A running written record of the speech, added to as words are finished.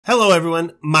Hello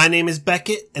everyone, my name is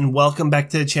Beckett and welcome back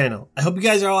to the channel. I hope you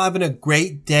guys are all having a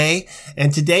great day,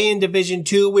 and today in Division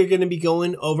 2 we're going to be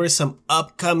going over some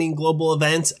upcoming global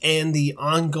events and the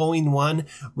ongoing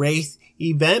Wraith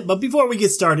event. But before we get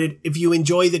started, if you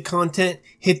enjoy the content,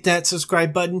 hit that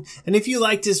subscribe button, and if you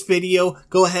like this video,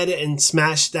 go ahead and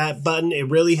smash that button. It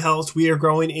really helps. We are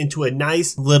growing into a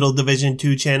nice little Division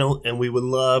 2 channel and we would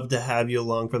love to have you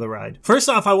along for the ride. First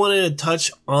off, I wanted to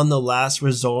touch on the last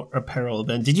resort apparel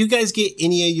event. Did you guys get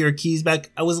any of your keys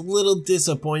back? I was a little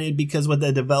disappointed because what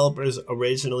the developers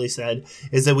originally said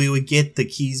is that we would get the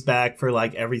keys back for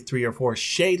like every 3 or 4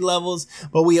 shade levels,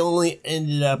 but we only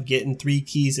ended up getting 3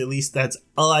 keys. At least that's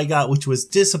all I got, which was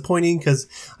disappointing because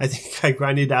I think I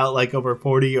grinded out like over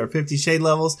 40 or 50 shade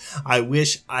levels. I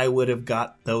wish I would have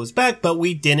got those back, but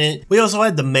we didn't. We also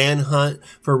had the manhunt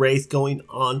for Wraith going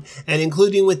on, and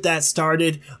including with that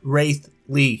started Wraith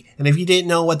League. And if you didn't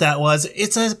know what that was,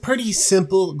 it's a pretty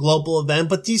simple global event,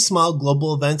 but these small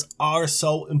global events are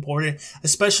so important,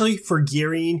 especially for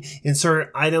gearing in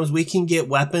certain items. We can get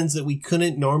weapons that we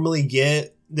couldn't normally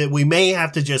get, that we may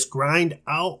have to just grind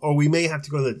out, or we may have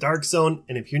to go to the dark zone.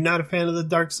 And if you're not a fan of the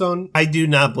dark zone, I do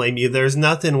not blame you. There's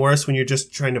nothing worse when you're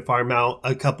just trying to farm out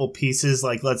a couple pieces.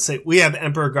 Like, let's say we have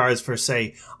Emperor Guards for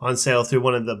say on sale through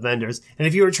one of the vendors, and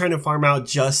if you were trying to farm out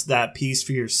just that piece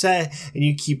for your set and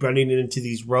you keep running into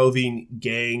these roving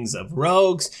gangs of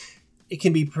rogues, it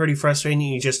can be pretty frustrating.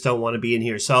 You just don't want to be in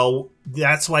here. So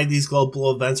that's why these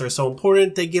global events are so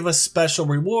important. They give us special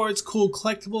rewards, cool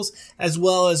collectibles, as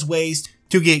well as ways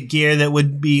to get gear that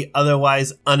would be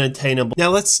otherwise unattainable.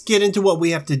 Now let's get into what we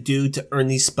have to do to earn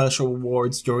these special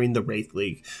rewards during the Wraith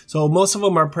League. So most of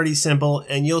them are pretty simple,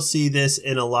 and you'll see this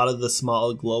in a lot of the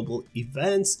small global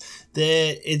events,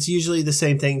 that it's usually the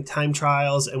same thing: time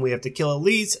trials, and we have to kill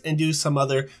elites and do some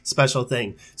other special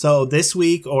thing. So this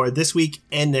week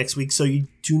and next week, so you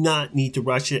do not need to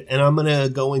rush it, and I'm gonna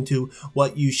go into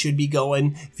what you should be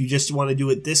going if you just want to do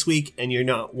it this week and you're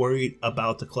not worried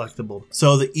about the collectible.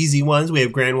 So the easy ones, we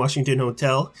have Grand Washington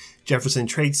Hotel, Jefferson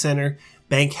Trade Center,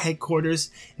 Bank Headquarters,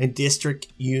 and District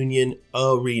Union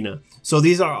Arena. So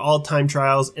these are all time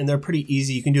trials and they're pretty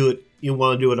easy. You can do it. You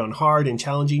want to do it on hard and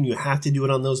challenging, you have to do it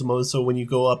on those modes. So when you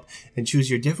go up and choose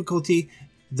your difficulty,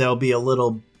 there'll be a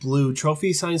little blue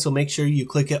trophy sign, so make sure you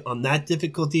click it on that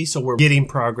difficulty so we're getting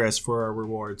progress for our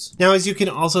rewards. Now, as you can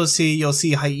also see, you'll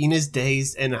see Hyena's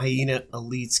Dazed and Hyena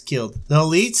Elites Killed. The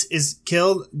Elites is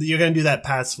killed, you're going to do that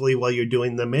passively while you're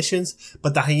doing the missions,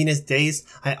 but the Hyena's Dazed,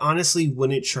 I honestly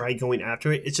wouldn't try going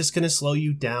after it. It's just going to slow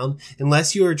you down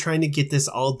unless you are trying to get this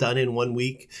all done in 1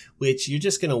 week, which you're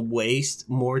just going to waste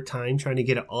more time trying to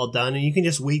get it all done, and you can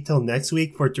just wait till next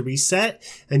week for it to reset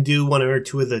and do 1 or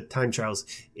 2 of the time trials.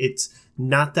 It's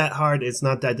not that hard. It's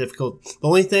not that difficult. The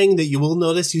only thing that you will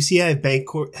notice, you see I have Bank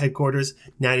Headquarters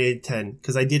 90 to 10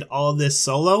 because I did all of this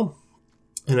solo,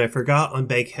 and I forgot on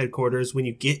Bank Headquarters, when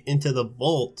you get into the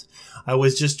vault, I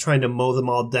was just trying to mow them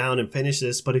all down and finish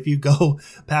this, but if you go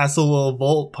past the little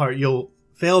vault part, you'll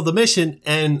fail the mission.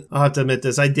 And I'll have to admit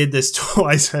this, I did this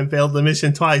twice. I failed the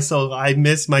mission twice, so I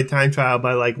missed my time trial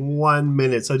by like 1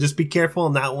 minute. So just be careful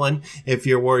on that one if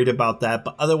you're worried about that.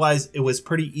 But otherwise, it was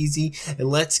pretty easy. And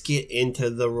let's get into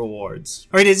the rewards.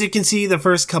 All right, as you can see, the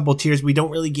first couple tiers, we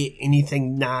don't really get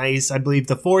anything nice. I believe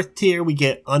the 4th tier, we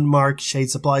get unmarked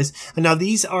shade supplies. And now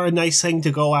these are a nice thing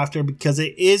to go after because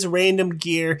it is random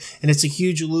gear and it's a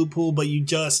huge loot pool, but you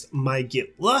just might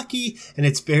get lucky. And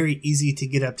it's very easy to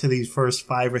get up to these first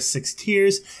 5 or 6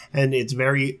 tiers, and it's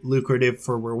very lucrative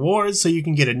for rewards. So you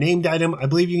can get a named item. I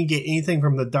believe you can get anything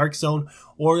from the dark zone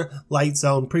or light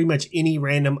zone, pretty much any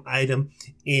random item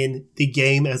in the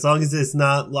game, as long as it's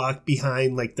not locked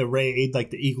behind like the raid, like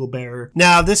the Eagle Bearer.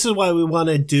 Now, this is why we want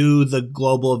to do the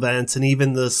global events and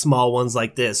even the small ones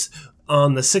like this.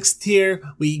 On the 6th tier,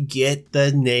 we get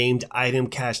the named item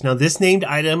cache. Now, this named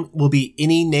item will be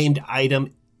any named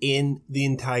item in the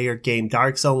entire game.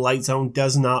 Dark zone, light zone,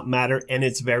 does not matter, and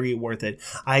it's very worth it.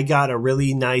 I got a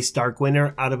really nice Dark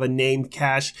Winter out of a named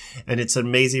cache, and it's an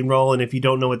amazing roll. And if you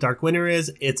don't know what Dark Winter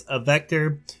is, it's a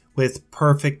vector with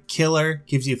perfect killer,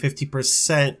 gives you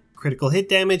 50% critical hit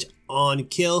damage on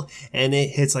kill, and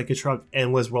it hits like a truck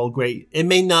and was roll great. It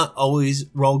may not always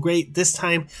roll great. This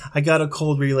time I got a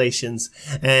cold relations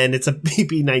and it's a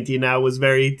BP19. I was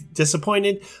very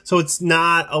disappointed. So it's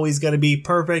not always going to be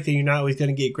perfect and you're not always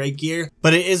going to get great gear,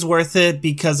 but it is worth it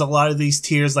because a lot of these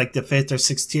tiers, like the 5th or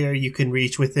 6th tier, you can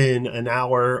reach within an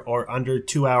hour or under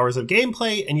 2 hours of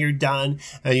gameplay and you're done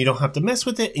and you don't have to mess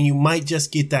with it, and you might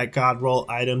just get that god roll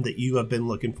item that you have been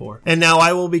looking for. And now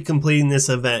I will be completing this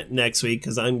event next week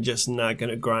because I'm just just not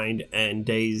gonna grind and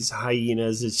days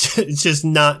hyenas. It's just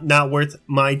not worth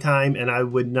my time, and I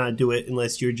would not do it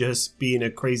unless you're just being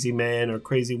a crazy man or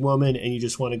crazy woman and you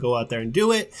just want to go out there and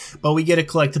do it. But we get a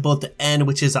collectible at the end,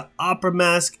 which is an opera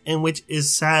mask, and which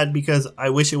is sad because I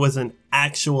wish it was an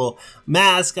actual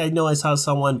mask. I know I saw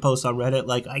someone post on Reddit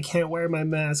like, I can't wear my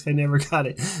mask, I never got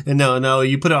it. And no,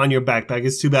 you put it on your backpack.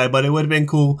 It's too bad, but it would have been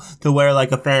cool to wear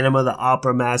like a Phantom of the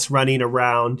Opera mask running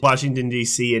around Washington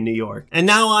DC and New York. And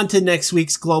now on to next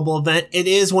week's global event. It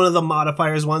is one of the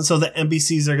modifiers one, so the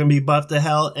NPCs are going to be buffed to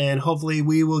hell, and hopefully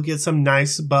we will get some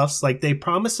nice buffs like they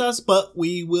promised us, but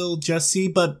we will just see.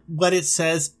 But what it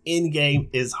says in game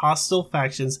is hostile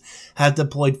factions have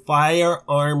deployed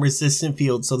firearm resistant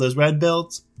fields, so those red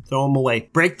builds, throw them away.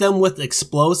 Break them with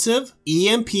explosive,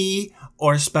 EMP,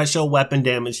 or special weapon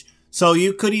damage. So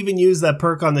you could even use that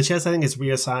perk on the chest. I think it's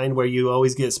reassigned where you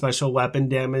always get special weapon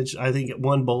damage. I think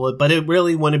one bullet, but it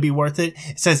really wouldn't be worth it.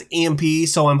 It says EMP,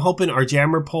 so I'm hoping our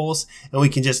jammer pulse and we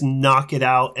can just knock it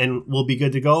out and we'll be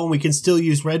good to go. And we can still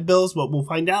use red builds, but we'll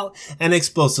find out. And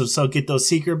explosives, so get those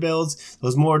seeker builds,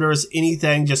 those mortars,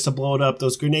 anything just to blow it up.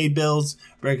 Those grenade builds,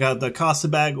 break out the Costa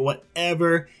bag,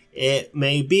 whatever it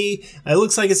may be. It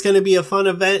looks like it's going to be a fun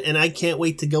event, and I can't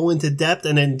wait to go into depth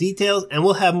and in details, and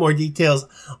we'll have more details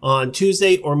on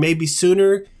Tuesday or maybe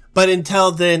sooner. But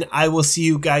until then, I will see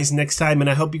you guys next time, and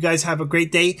I hope you guys have a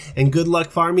great day and good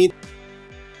luck farming.